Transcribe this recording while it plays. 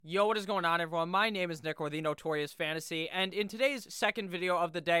Yo, what is going on, everyone? My name is Nick, or the Notorious Fantasy, and in today's second video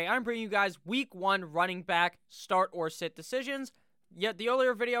of the day, I'm bringing you guys Week 1 running back start or sit decisions. Yet the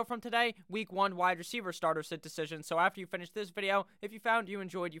earlier video from today, Week 1 wide receiver start or sit decisions. So after you finish this video, if you found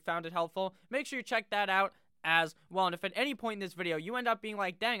it helpful, make sure you check that out as well. And if at any point in this video you end up being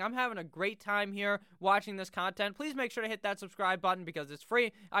like, dang, I'm having a great time here watching this content, please make sure to hit that subscribe button because it's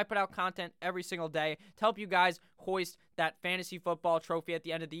free. I put out content every single day to help you guys hoist that fantasy football trophy at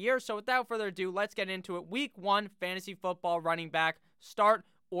the end of the year. So without further ado, let's get into it. Week 1 fantasy football running back start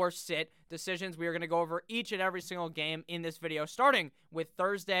or sit decisions. We are going to go over each and every single game in this video, starting with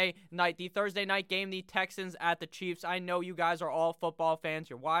Thursday night. The Thursday night game, the Texans at the Chiefs. I know you guys are all football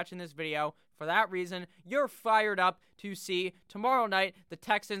fans. You're watching this video for that reason. You're fired up to see tomorrow night the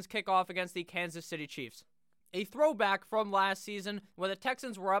Texans kick off against the Kansas City Chiefs. A throwback from last season where the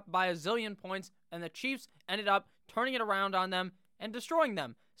Texans were up by a zillion points and the Chiefs ended up turning it around on them and destroying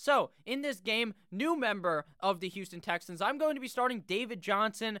them. So, in this game, new member of the Houston Texans, I'm going to be starting David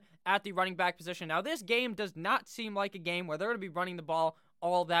Johnson at the running back position. Now, this game does not seem like a game where they're going to be running the ball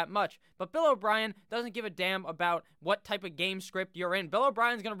all that much. But Bill O'Brien doesn't give a damn about what type of game script you're in. Bill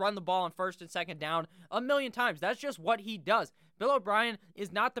O'Brien's going to run the ball on first and second down a million times. That's just what he does. Bill O'Brien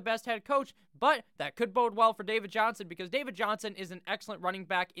is not the best head coach, but that could bode well for David Johnson because David Johnson is an excellent running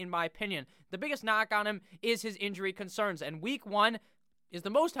back in my opinion. The biggest knock on him is his injury concerns, and Week 1 is the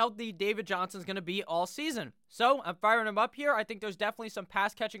most healthy David Johnson's going to be all season. So, I'm firing him up here. I think there's definitely some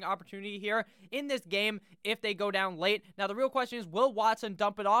pass-catching opportunity here in this game if they go down late. Now, the real question is, will Watson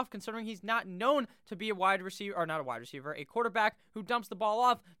dump it off, considering he's not known to be a quarterback who dumps the ball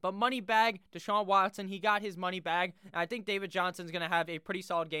off, but money bag, Deshaun Watson, he got his money bag, and I think David Johnson's going to have a pretty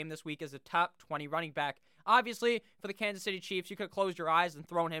solid game this week as a top 20 running back. Obviously, for the Kansas City Chiefs, you could have closed your eyes and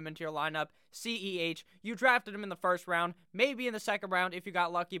thrown him into your lineup. CEH, you drafted him in the first round, maybe in the second round if you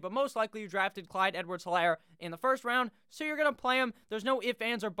got lucky, but most likely you drafted Clyde Edwards-Helaire in the first round, so you're going to play him. There's no ifs,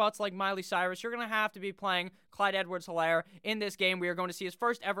 ands, or buts like Miley Cyrus. You're going to have to be playing Clyde Edwards-Helaire in this game. We are going to see his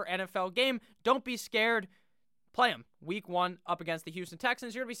first ever NFL game. Don't be scared. Play him. Week 1 up against the Houston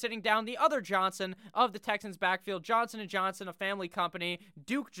Texans. You're going to be sitting down the other Johnson of the Texans backfield, Johnson & Johnson, a family company,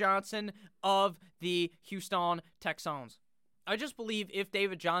 Duke Johnson of the Houston Texans. I just believe if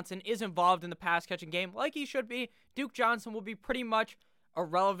David Johnson is involved in the pass-catching game like he should be, Duke Johnson will be pretty much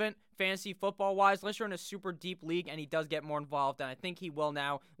irrelevant fantasy football-wise, unless you're in a super deep league and he does get more involved, and I think he will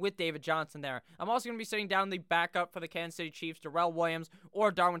now with David Johnson there. I'm also going to be sitting down the backup for the Kansas City Chiefs, Darrell Williams or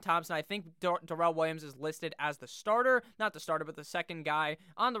Darwin Thompson. I think Darrell Williams is listed as the starter, not the starter, but the second guy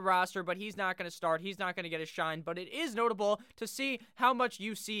on the roster, but he's not going to start. He's not going to get his shine, but it is notable to see how much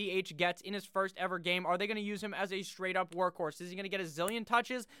UCH gets in his first ever game. Are they going to use him as a straight-up workhorse? Is he going to get a zillion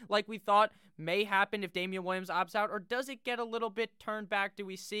touches like we thought may happen if Damian Williams opts out, or does it get a little bit turned back? Do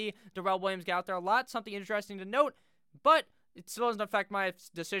we see Darrell Williams get out there a lot? Something interesting to note, but it still doesn't affect my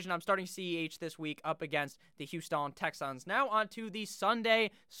decision. I'm starting CEH this week up against the Houston Texans. Now on to the Sunday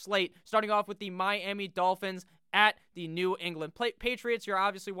slate, starting off with the Miami Dolphins at the New England Patriots. You're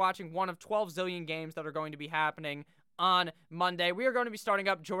obviously watching one of 12 zillion games that are going to be happening on Monday. We are going to be starting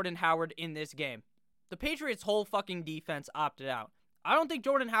up Jordan Howard in this game. The Patriots' whole fucking defense opted out. I don't think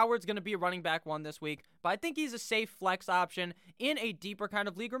Jordan Howard's going to be a running back one this week, but I think he's a safe flex option in a deeper kind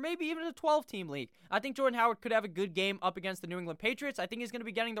of league or maybe even a 12-team league. I think Jordan Howard could have a good game up against the New England Patriots. I think he's going to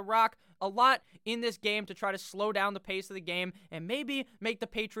be getting the rock a lot in this game to try to slow down the pace of the game and maybe make the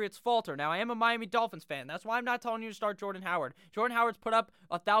Patriots falter. Now, I am a Miami Dolphins fan. That's why I'm not telling you to start Jordan Howard. Jordan Howard's put up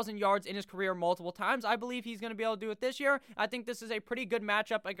 1,000 yards in his career multiple times. I believe he's going to be able to do it this year. I think this is a pretty good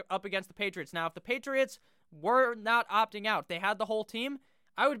matchup up against the Patriots. Now, if the Patriots were not opting out, they had the whole team,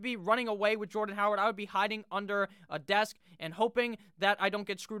 I would be running away with Jordan Howard. I would be hiding under a desk and hoping that I don't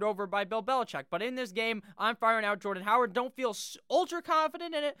get screwed over by Bill Belichick. But in this game, I'm firing out Jordan Howard. Don't feel ultra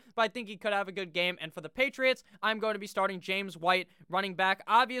confident in it, but I think he could have a good game. And for the Patriots, I'm going to be starting James White, running back.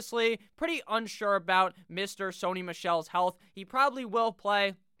 Obviously, pretty unsure about Mr. Sony Michel's health. He probably will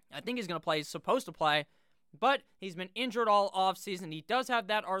play. I think he's going to play. He's supposed to play. But he's been injured all offseason. He does have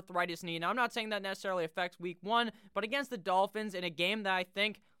that arthritis knee. Now, I'm not saying that necessarily affects Week 1, but against the Dolphins in a game that I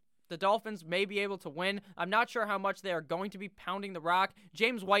think the Dolphins may be able to win. I'm not sure how much they are going to be pounding the rock.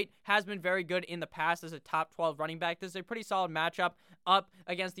 James White has been very good in the past as a top 12 running back. This is a pretty solid matchup up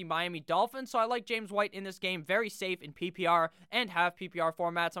against the Miami Dolphins, so I like James White in this game. Very safe in PPR and half PPR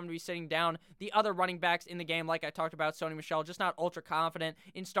formats. I'm going to be sitting down the other running backs in the game, like I talked about, Sony Michel, just not ultra confident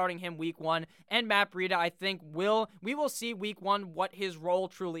in starting him Week 1. And Matt Breida, I think we will see Week 1 what his role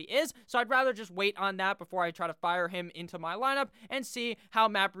truly is, so I'd rather just wait on that before I try to fire him into my lineup and see how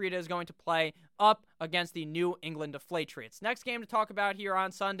Matt Breida is going to play up against the New England Deflatriots. Next game to talk about here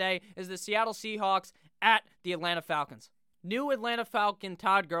on Sunday is the Seattle Seahawks at the Atlanta Falcons. New Atlanta Falcon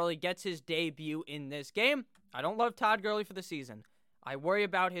Todd Gurley gets his debut in this game. I don't love Todd Gurley for the season. I worry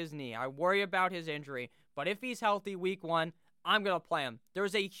about his knee. I worry about his injury. But if he's healthy week 1, I'm going to play him.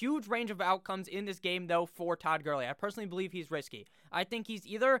 There's a huge range of outcomes in this game, though, for Todd Gurley. I personally believe he's risky. I think he's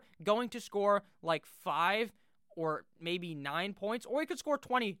either going to score like 5 or maybe 9 points, or he could score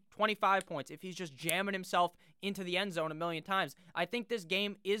 20, 25 points if he's just jamming himself into the end zone a million times. I think this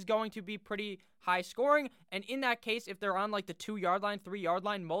game is going to be pretty high scoring, and in that case, if they're on like the 2-yard line, 3-yard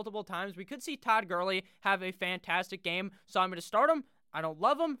line multiple times, we could see Todd Gurley have a fantastic game, so I'm going to start him. I don't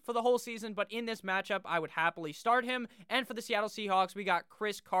love him for the whole season, but in this matchup, I would happily start him. And for the Seattle Seahawks, we got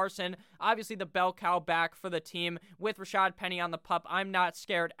Chris Carson, obviously the bell cow back for the team with Rashad Penny on the pup. I'm not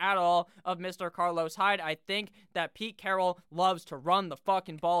scared at all of Mr. Carlos Hyde. I think that Pete Carroll loves to run the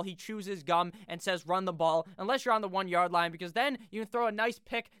fucking ball. He chews his gum and says run the ball, unless you're on the 1-yard line, because then you can throw a nice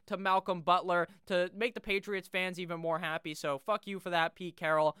pick to Malcolm Butler to make the Patriots fans even more happy. So fuck you for that, Pete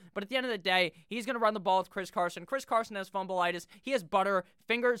Carroll. But at the end of the day, he's going to run the ball with Chris Carson. Chris Carson has fumbleitis. He has butter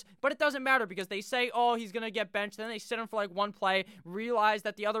fingers, but it doesn't matter because they say, oh, he's going to get benched. Then they sit him for like one play, realize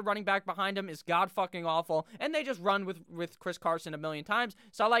that the other running back behind him is god fucking awful, and they just run with Chris Carson a million times.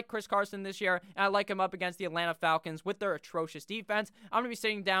 So I like Chris Carson this year, and I like him up against the Atlanta Falcons with their atrocious defense. I'm going to be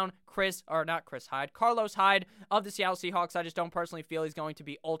sitting down Carlos Hyde of the Seattle Seahawks. I just don't personally feel he's going to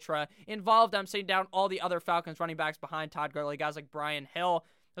be ultra involved. I'm sitting down all the other Falcons running backs behind Todd Gurley, guys like Brian Hill.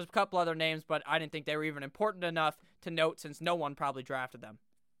 There's a couple other names, but I didn't think they were even important enough to note since no one probably drafted them.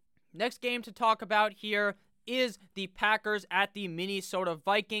 Next game to talk about here is the Packers at the Minnesota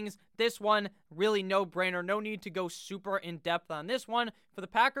Vikings. This one, really no-brainer. No need to go super in-depth on this one. For the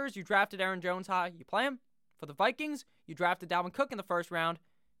Packers, you drafted Aaron Jones high. You play him. For the Vikings, you drafted Dalvin Cook in the first round.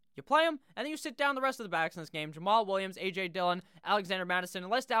 You play him, and then you sit down the rest of the backs in this game. Jamal Williams, A.J. Dillon, Alexander Mattison.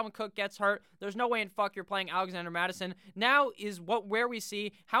 Unless Dalvin Cook gets hurt, there's no way in fuck you're playing Alexander Mattison. Now is where we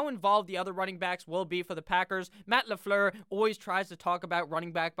see how involved the other running backs will be for the Packers. Matt LaFleur always tries to talk about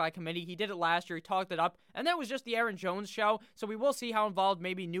running back by committee. He did it last year. He talked it up, and that was just the Aaron Jones show. So we will see how involved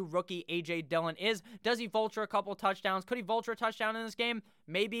maybe new rookie A.J. Dillon is. Does he vulture a couple touchdowns? Could he vulture a touchdown in this game?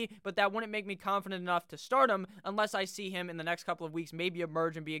 Maybe, but that wouldn't make me confident enough to start him unless I see him in the next couple of weeks maybe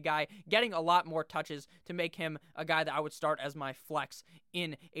emerge and be a guy getting a lot more touches to make him a guy that I would start as my flex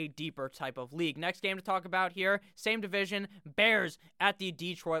in a deeper type of league. Next game to talk about here, same division, Bears at the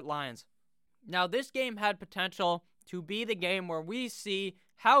Detroit Lions. Now, this game had potential to be the game where we see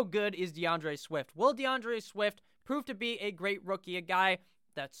how good is DeAndre Swift. Will DeAndre Swift prove to be a great rookie, a guy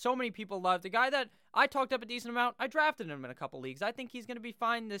that so many people loved, a guy that I talked up a decent amount. I drafted him in a couple leagues. I think he's going to be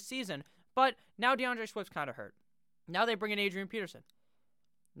fine this season. But now DeAndre Swift's kind of hurt. Now they bring in Adrian Peterson.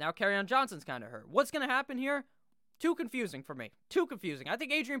 Now Kerryon Johnson's kind of hurt. What's going to happen here? Too confusing for me. Too confusing. I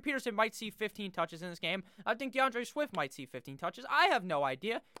think Adrian Peterson might see 15 touches in this game. I think DeAndre Swift might see 15 touches. I have no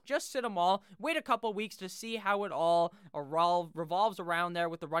idea. Just sit them all. Wait a couple weeks to see how it all revolves around there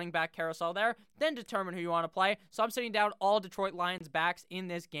with the running back carousel there. Then determine who you want to play. So I'm sitting down all Detroit Lions backs in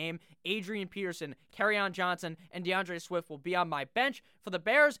this game. Adrian Peterson, Kerryon Johnson, and DeAndre Swift will be on my bench. For the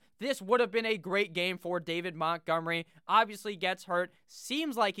Bears, this would have been a great game for David Montgomery. Obviously gets hurt.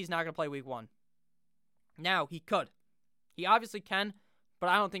 Seems like he's not going to play week 1. Now, he could. He obviously can, but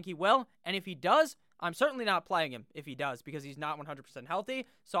I don't think he will. And if he does, I'm certainly not playing him if he does because he's not 100% healthy.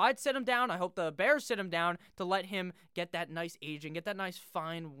 So I'd sit him down. I hope the Bears sit him down to let him get that nice aging, get that nice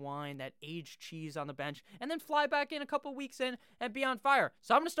fine wine, that aged cheese on the bench, and then fly back in a couple weeks in and be on fire.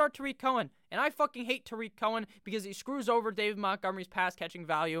 So I'm going to start Tariq Cohen. And I fucking hate Tariq Cohen because he screws over David Montgomery's pass-catching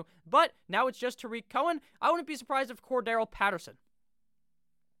value. But now it's just Tariq Cohen. I wouldn't be surprised if Cordarrelle Patterson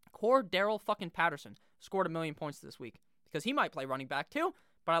scored 1 million points this week because he might play running back too.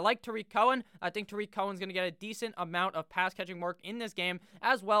 But I like Tariq Cohen. I think Tariq Cohen's going to get a decent amount of pass-catching work in this game,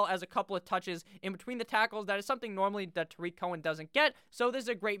 as well as a couple of touches in between the tackles. That is something normally that Tariq Cohen doesn't get. So this is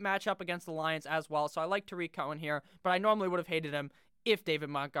a great matchup against the Lions as well. So I like Tariq Cohen here, but I normally would have hated him if David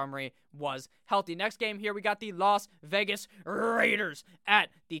Montgomery was healthy. Next game here, we got the Las Vegas Raiders at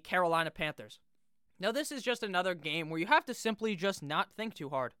the Carolina Panthers. Now, this is just another game where you have to simply just not think too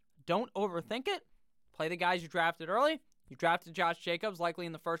hard. Don't overthink it. Play the guys you drafted early. You drafted Josh Jacobs, likely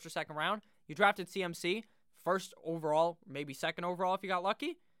in the first or second round. You drafted CMC, first overall, maybe second overall if you got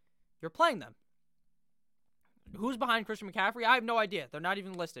lucky. You're playing them. Who's behind Christian McCaffrey? I have no idea. They're not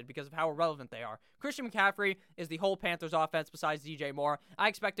even listed because of how irrelevant they are. Christian McCaffrey is the whole Panthers offense besides DJ Moore. I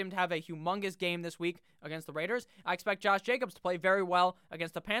expect him to have a humongous game this week against the Raiders. I expect Josh Jacobs to play very well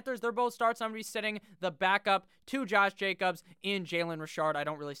against the Panthers. They're both starts. I'm going to be sitting the backup to Josh Jacobs in Jalen Richard. I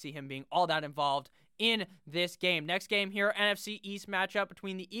don't really see him being all that involved in this game. Next game here, NFC East matchup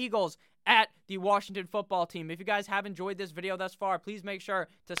between the Eagles at the Washington football team. If you guys have enjoyed this video thus far, please make sure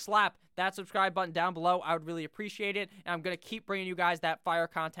to slap that subscribe button down below. I would really appreciate it. And I'm going to keep bringing you guys that fire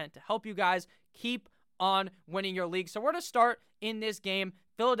content to help you guys keep on winning your league. So we're going to start in this game,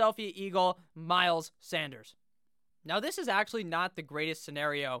 Philadelphia Eagle, Miles Sanders. Now, this is actually not the greatest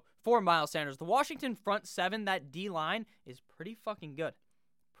scenario for Miles Sanders. The Washington front seven, that D-line, is pretty fucking good.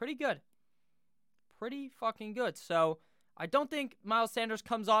 Pretty good. Pretty fucking good. So I don't think Miles Sanders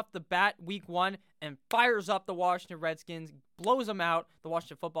comes off the bat week 1 and fires up the Washington Redskins, blows them out, the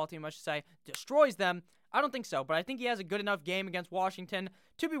Washington football team, I should say, destroys them. I don't think so, but I think he has a good enough game against Washington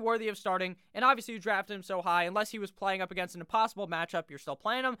to be worthy of starting, and obviously you drafted him so high. Unless he was playing up against an impossible matchup, you're still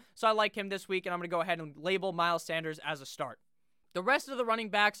playing him, so I like him this week, and I'm going to go ahead and label Miles Sanders as a start. The rest of the running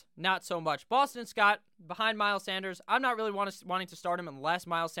backs, not so much. Boston Scott, behind Miles Sanders. I'm not really wanting to start him unless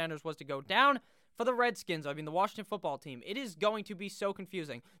Miles Sanders was to go down. For the Redskins, the Washington football team, it is going to be so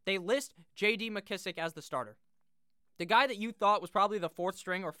confusing. They list J.D. McKissic as the starter. The guy that you thought was probably the 4th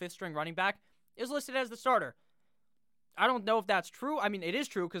string or 5th string running back is listed as the starter. I don't know if that's true. I mean, it is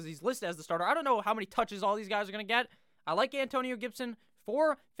true because he's listed as the starter. I don't know how many touches all these guys are going to get. I like Antonio Gibson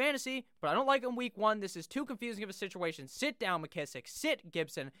for fantasy, but I don't like him week 1. This is too confusing of a situation. Sit down, McKissic. Sit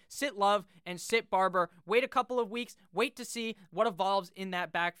Gibson. Sit Love, and sit Barber. Wait a couple of weeks. Wait to see what evolves in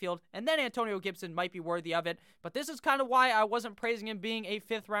that backfield, and then Antonio Gibson might be worthy of it. But this is kind of why I wasn't praising him being a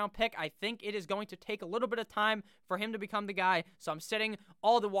 5th-round pick. I think it is going to take a little bit of time for him to become the guy, so I'm sitting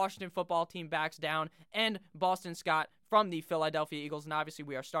all the Washington football team backs down and Boston Scott from the Philadelphia Eagles, and obviously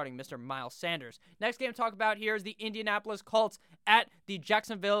we are starting Mr. Miles Sanders. Next game to talk about here is the Indianapolis Colts at the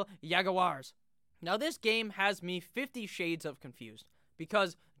Jacksonville Jaguars. Now this game has me 50 shades of confused,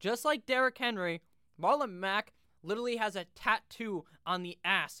 because just like Derrick Henry, Marlon Mack literally has a tattoo on the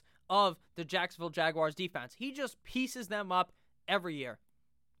ass of the Jacksonville Jaguars defense. He just pieces them up every year.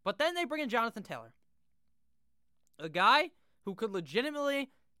 But then they bring in Jonathan Taylor, a guy who could legitimately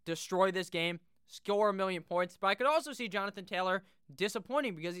destroy this game, score a million points, but I could also see Jonathan Taylor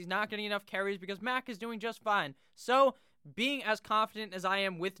disappointing because he's not getting enough carries because Mack is doing just fine. So, being as confident as I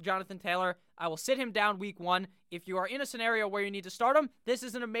am with Jonathan Taylor, I will sit him down week 1. If you are in a scenario where you need to start him, this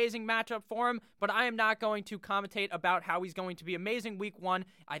is an amazing matchup for him, but I am not going to commentate about how he's going to be amazing week 1.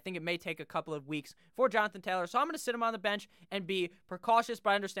 I think it may take a couple of weeks for Jonathan Taylor, so I'm going to sit him on the bench and be precautious, but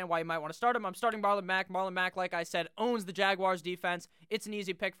I understand why you might want to start him. I'm starting Marlon Mack. Marlon Mack, like I said, owns the Jaguars defense. It's an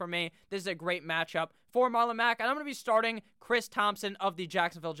easy pick for me. This is a great matchup for Marlon Mack, and I'm going to be starting Chris Thompson of the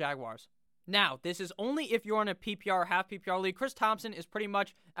Jacksonville Jaguars. Now, this is only if you're in a PPR, half PPR league. Chris Thompson is pretty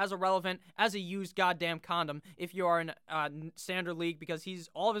much as irrelevant as a used goddamn condom if you are in a standard league, because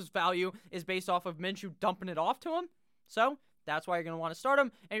all of his value is based off of Minshew dumping it off to him. So, that's why you're going to want to start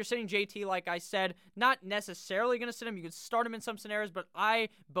him. And you're sitting JT, like I said, not necessarily going to sit him. You could start him in some scenarios, but I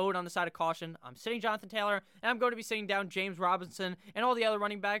bowed on the side of caution. I'm sitting Jonathan Taylor, and I'm going to be sitting down James Robinson and all the other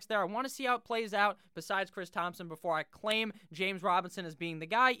running backs there. I want to see how it plays out besides Chris Thompson before I claim James Robinson as being the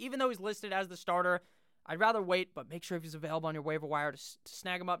guy. Even though he's listed as the starter, I'd rather wait, but make sure if he's available on your waiver wire to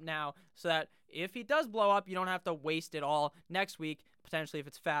snag him up now so that if he does blow up, you don't have to waste it all next week, potentially if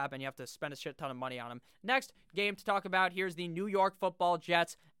it's fab and you have to spend a shit ton of money on him. Next game to talk about here is the New York Football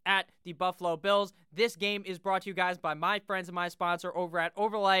Jets at the Buffalo Bills. This game is brought to you guys by my friends and my sponsor over at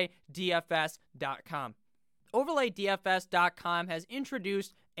OverlayDFS.com. OverlayDFS.com has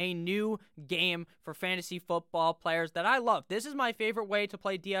introduced a new game for fantasy football players that I love. This is my favorite way to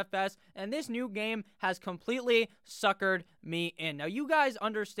play DFS, and this new game has completely suckered me in. Now, you guys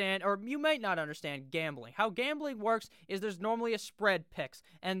understand, or you might not understand gambling. How gambling works is there's normally a spread picks,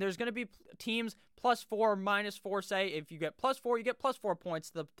 and there's going to be teams +4 or -4, say. If you get +4, you get +4 points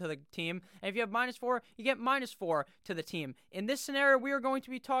to the team. And if you have -4, you get -4 to the team. In this scenario, we are going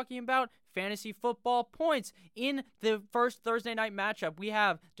to be talking about fantasy football points. In the first Thursday night matchup, we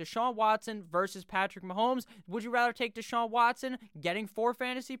have Deshaun Watson versus Patrick Mahomes. Would you rather take Deshaun Watson getting 4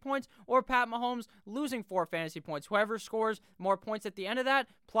 fantasy points or Pat Mahomes losing 4 fantasy points? Whoever scores more points at the end of that,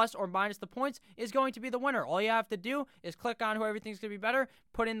 plus or minus the points, is going to be the winner. All you have to do is click on whoever thinks going to be better,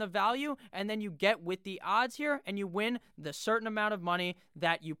 put in the value, and then you get with the odds here, and you win the certain amount of money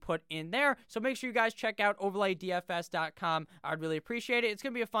that you put in there. So make sure you guys check out OverlayDFS.com. I'd really appreciate it. It's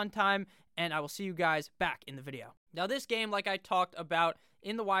going to be a fun time, and I will see you guys back in the video. Now, this game, like I talked about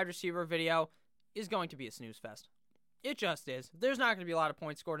in the wide receiver video, is going to be a snooze fest. It just is. There's not going to be a lot of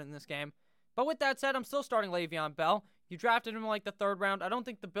points scored in this game. But with that said, I'm still starting Le'Veon Bell. You drafted him in like the 3rd round. I don't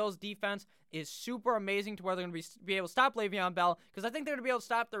think the Bills' defense is super amazing to where they're going to be able to stop Le'Veon Bell, because I think they're going to be able to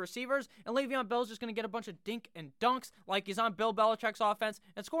stop the receivers, and Le'Veon Bell's just going to get a bunch of dink and dunks like he's on Bill Belichick's offense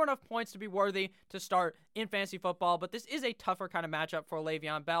and score enough points to be worthy to start in fantasy football. But this is a tougher kind of matchup for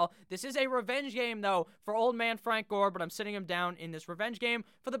Le'Veon Bell. This is a revenge game, though, for old man Frank Gore, but I'm sitting him down in this revenge game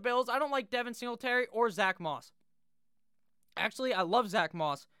for the Bills. I don't like Devin Singletary or Zach Moss. Actually, I love Zach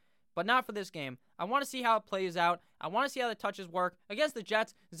Moss, but not for this game. I want to see how it plays out. I want to see how the touches work. Against the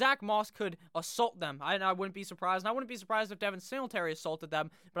Jets, Zach Moss could assault them. I wouldn't be surprised. And I wouldn't be surprised if Devin Singletary assaulted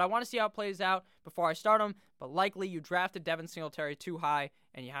them. But I want to see how it plays out before I start him. But likely you drafted Devin Singletary too high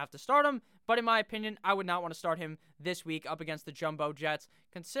and you have to start him. But in my opinion, I would not want to start him this week up against the Jumbo Jets,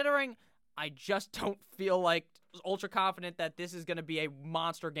 considering I just don't feel like ultra confident that this is going to be a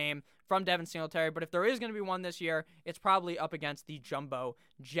monster game from Devin Singletary. But if there is going to be one this year, it's probably up against the Jumbo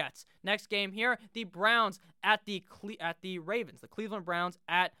Jets. Next game here, the Browns at the Ravens. The Cleveland Browns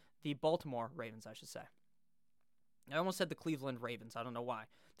at the Baltimore Ravens, I should say. I almost said the Cleveland Ravens. I don't know why.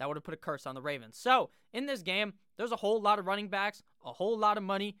 That would have put a curse on the Ravens. So, in this game, there's a whole lot of running backs, a whole lot of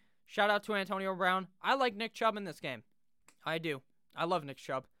money. Shout out to Antonio Brown. I like Nick Chubb in this game. I do. I love Nick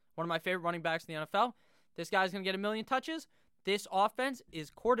Chubb. One of my favorite running backs in the NFL. This guy's going to get 1 million touches. This offense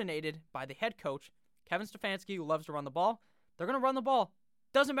is coordinated by the head coach, Kevin Stefanski, who loves to run the ball. They're going to run the ball.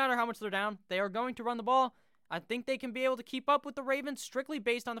 Doesn't matter how much they're down. They are going to run the ball. I think they can be able to keep up with the Ravens strictly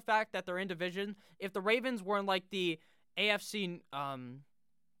based on the fact that they're in division. If the Ravens were in like the AFC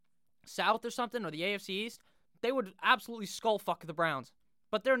South or something, or the AFC East, they would absolutely skull fuck the Browns.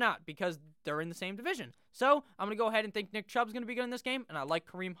 But they're not, because they're in the same division. So I'm going to go ahead and think Nick Chubb's going to be good in this game, and I like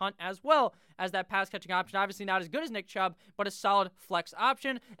Kareem Hunt as well as that pass-catching option. Obviously not as good as Nick Chubb, but a solid flex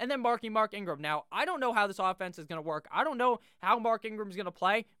option. And then Mark Ingram. Now, I don't know how this offense is going to work. I don't know how Mark Ingram's going to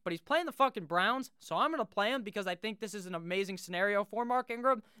play, but he's playing the fucking Browns, so I'm going to play him because I think this is an amazing scenario for Mark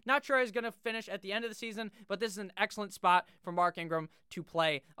Ingram. Not sure he's going to finish at the end of the season, but this is an excellent spot for Mark Ingram to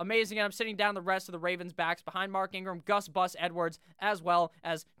play. Amazing, and I'm sitting down the rest of the Ravens backs behind Mark Ingram, Gus Bus Edwards, as well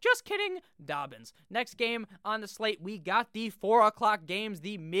as, just kidding, Dobbins. Next game on the slate, we got the 4 o'clock games,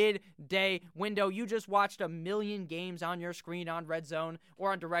 the midday window. You just watched 1 million games on your screen on Red Zone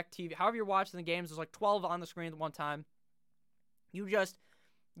or on DirecTV. However you're watching the games, there's like 12 on the screen at one time. You're just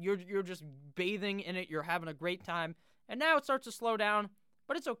bathing in it. You're having a great time. And now it starts to slow down,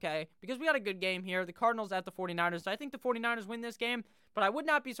 but it's okay because we got a good game here. The Cardinals at the 49ers. I think the 49ers win this game, but I would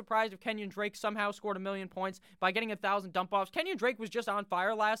not be surprised if Kenyon Drake somehow scored 1 million points by getting 1,000 dump-offs. Kenyon Drake was just on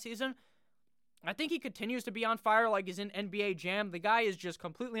fire last season. I think he continues to be on fire like he's in NBA Jam. The guy is just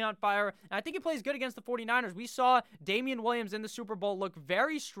completely on fire, and I think he plays good against the 49ers. We saw Damian Williams in the Super Bowl look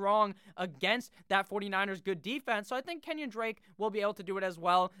very strong against that 49ers good defense, so I think Kenyon Drake will be able to do it as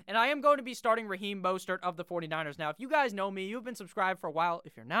well, and I am going to be starting Raheem Mostert of the 49ers. Now, if you guys know me, you've been subscribed for a while.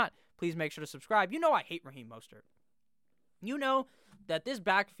 If you're not, please make sure to subscribe. You know I hate Raheem Mostert. You know that this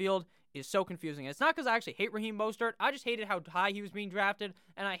backfield is so confusing. It's not because I actually hate Raheem Mostert. I just hated how high he was being drafted,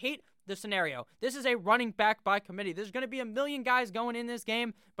 and I hate the scenario. This is a running back by committee. There's going to be 1 million guys going in this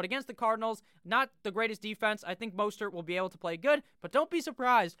game, but against the Cardinals, not the greatest defense. I think Mostert will be able to play good, but don't be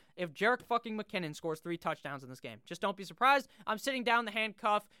surprised if Jerick fucking McKinnon scores 3 touchdowns in this game. Just don't be surprised. I'm sitting down the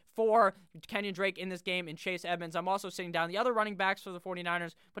handcuff for Kenyon Drake in this game and Chase Edmonds. I'm also sitting down the other running backs for the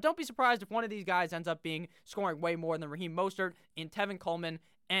 49ers, but don't be surprised if one of these guys ends up scoring way more than Raheem Mostert in Tevin Coleman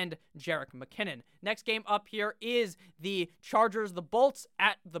and Jerick McKinnon. Next game up here is the Chargers, the Bolts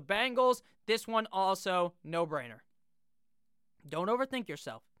at the Bengals. This one also no-brainer. Don't overthink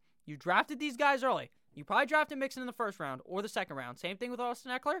yourself. You drafted these guys early. You probably drafted Mixon in the first round or the second round. Same thing with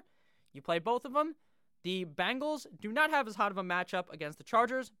Austin Eckler. You played both of them. The Bengals do not have as hot of a matchup against the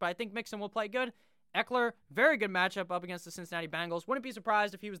Chargers, but I think Mixon will play good. Eckler, very good matchup up against the Cincinnati Bengals. Wouldn't be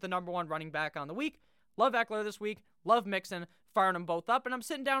surprised if he was the number 1 running back on the week. Love Eckler this week. Love Mixon. Firing them both up. And I'm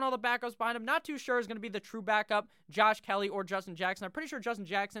sitting down all the backups behind him. Not too sure is going to be the true backup, Josh Kelly or Justin Jackson. I'm pretty sure Justin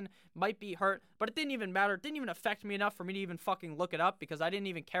Jackson might be hurt, but it didn't even matter. It didn't even affect me enough for me to even fucking look it up because I didn't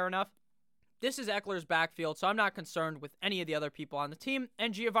even care enough. This is Eckler's backfield, so I'm not concerned with any of the other people on the team.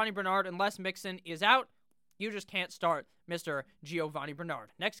 And Giovanni Bernard, unless Mixon is out, you just can't start Mr. Giovanni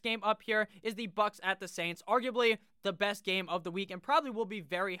Bernard. Next game up here is the Bucs at the Saints. Arguably the best game of the week and probably will be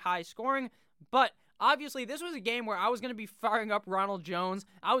very high scoring, but obviously, this was a game where I was going to be firing up Ronald Jones.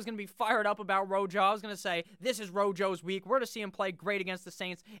 I was going to be fired up about Rojo. I was going to say, this is Rojo's week. We're to see him play great against the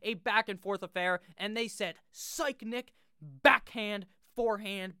Saints. A back-and-forth affair. And they said, psych, Nick. Backhand,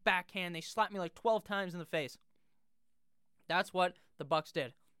 forehand, backhand. They slapped me like 12 times in the face. That's what the Bucs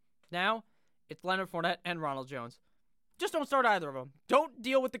did. Now, It's Leonard Fournette and Ronald Jones. Just don't start either of them. Don't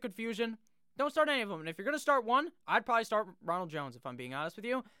deal with the confusion. Don't start any of them. And if you're going to start one, I'd probably start Ronald Jones, if I'm being honest with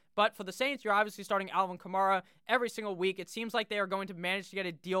you. But for the Saints, you're obviously starting Alvin Kamara every single week. It seems like they are going to manage to get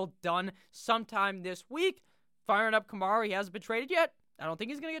a deal done sometime this week. Firing up Kamara, he hasn't been traded yet. I don't think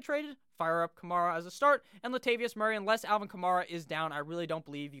he's going to get traded. Fire up Kamara as a start. And Latavius Murray, unless Alvin Kamara is down, I really don't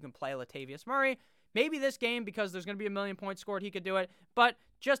believe you can play Latavius Murray. Maybe this game, because there's going to be 1 million points scored, he could do it. But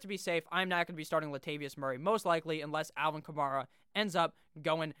just to be safe, I'm not going to be starting Latavius Murray, most likely, unless Alvin Kamara ends up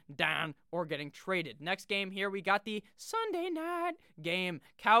going down or getting traded. Next game here, we got the Sunday night game.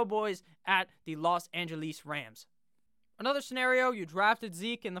 Cowboys at the Los Angeles Rams. Another scenario, you drafted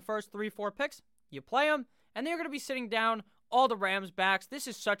Zeke in the first 3-4 picks. You play him, and they're going to be sitting down all the Rams backs. This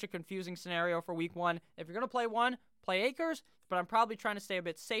is such a confusing scenario for week 1. If you're going to play one, play Akers, but I'm probably trying to stay a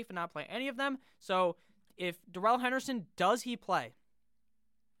bit safe and not play any of them. So if Darrell Henderson, does he play?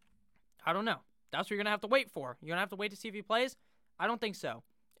 I don't know. That's what you're going to have to wait for. You're going to have to wait to see if he plays? I don't think so.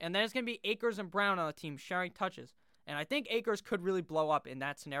 And then it's going to be Akers and Brown on the team sharing touches. And I think Akers could really blow up in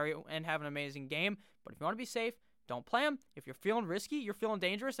that scenario and have an amazing game. But if you want to be safe, don't play him. If you're feeling risky, you're feeling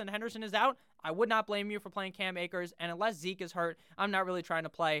dangerous, and Henderson is out, I would not blame you for playing Cam Akers. And unless Zeke is hurt, I'm not really trying to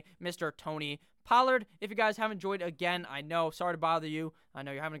play Mr. Tony Pollard. If you guys have enjoyed, again, I know, sorry to bother you. I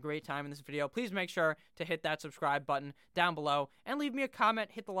know you're having a great time in this video. Please make sure to hit that subscribe button down below and leave me a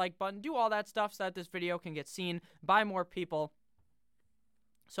comment, hit the like button, do all that stuff so that this video can get seen by more people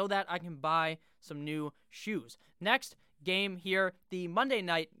so that I can buy some new shoes. Next game here, the Monday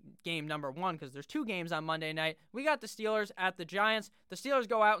night game number 1, because there's 2 games on Monday night. We got the Steelers at the Giants. The Steelers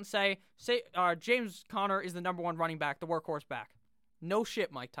go out and say James Conner is the number 1 running back, the workhorse back. No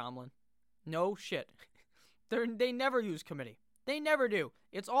shit, Mike Tomlin. No shit. They never use committee. They never do.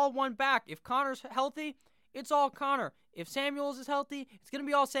 It's all one back. If Connor's healthy, it's all Connor. If Samuels is healthy, it's going to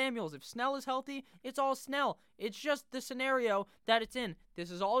be all Samuels. If Snell is healthy, it's all Snell. It's just the scenario that it's in.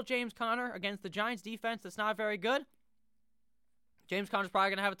 This is all James Conner against the Giants defense that's not very good. James Conner's probably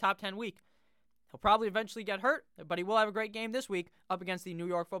going to have a top 10 week. He'll probably eventually get hurt, but he will have a great game this week up against the New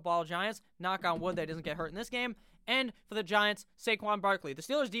York Football Giants. Knock on wood that he doesn't get hurt in this game. And for the Giants, Saquon Barkley. The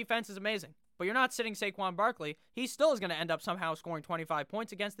Steelers' defense is amazing, but you're not sitting Saquon Barkley. He still is going to end up somehow scoring 25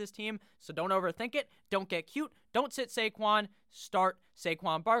 points against this team, so don't overthink it. Don't get cute. Don't sit Saquon. Start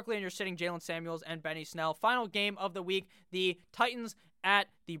Saquon Barkley, and you're sitting Jalen Samuels and Benny Snell. Final game of the week, the Titans at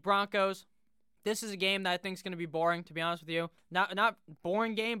the Broncos. This is a game that I think is going to be boring, to be honest with you. Not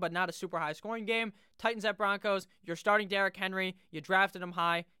boring game, but not a super high-scoring game. Titans at Broncos. You're starting Derrick Henry. You drafted him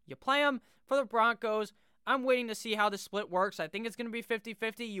high. You play him. For the Broncos, I'm waiting to see how the split works. I think it's going to be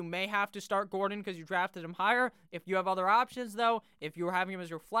 50-50. You may have to start Gordon because you drafted him higher. If you have other options, though, if you were having him as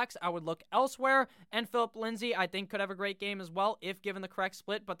your flex, I would look elsewhere. And Philip Lindsay, I think, could have a great game as well if given the correct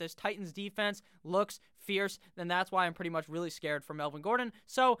split. But this Titans defense looks fierce. Then that's why I'm pretty much really scared for Melvin Gordon.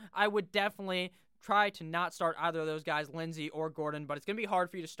 So I would definitely try to not start either of those guys, Lindsay or Gordon, but it's going to be hard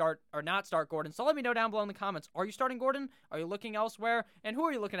for you to start or not start Gordon. So let me know down below in the comments. Are you starting Gordon? Are you looking elsewhere? And who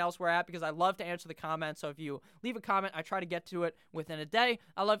are you looking elsewhere at? Because I love to answer the comments. So if you leave a comment, I try to get to it within a day.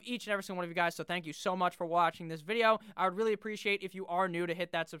 I love each and every single one of you guys, so thank you so much for watching this video. I would really appreciate if you are new to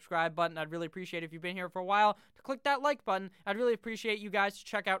hit that subscribe button. I'd really appreciate if you've been here for a while to click that like button. I'd really appreciate you guys to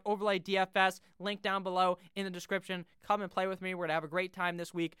check out Overlay DFS, link down below in the description. Come and play with me. We're going to have a great time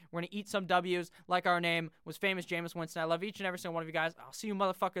this week. We're going to eat some W's like our name was famous Jameis Winston. I love each and every single one of you guys. I'll see you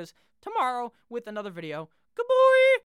motherfuckers tomorrow with another video. Goodbye!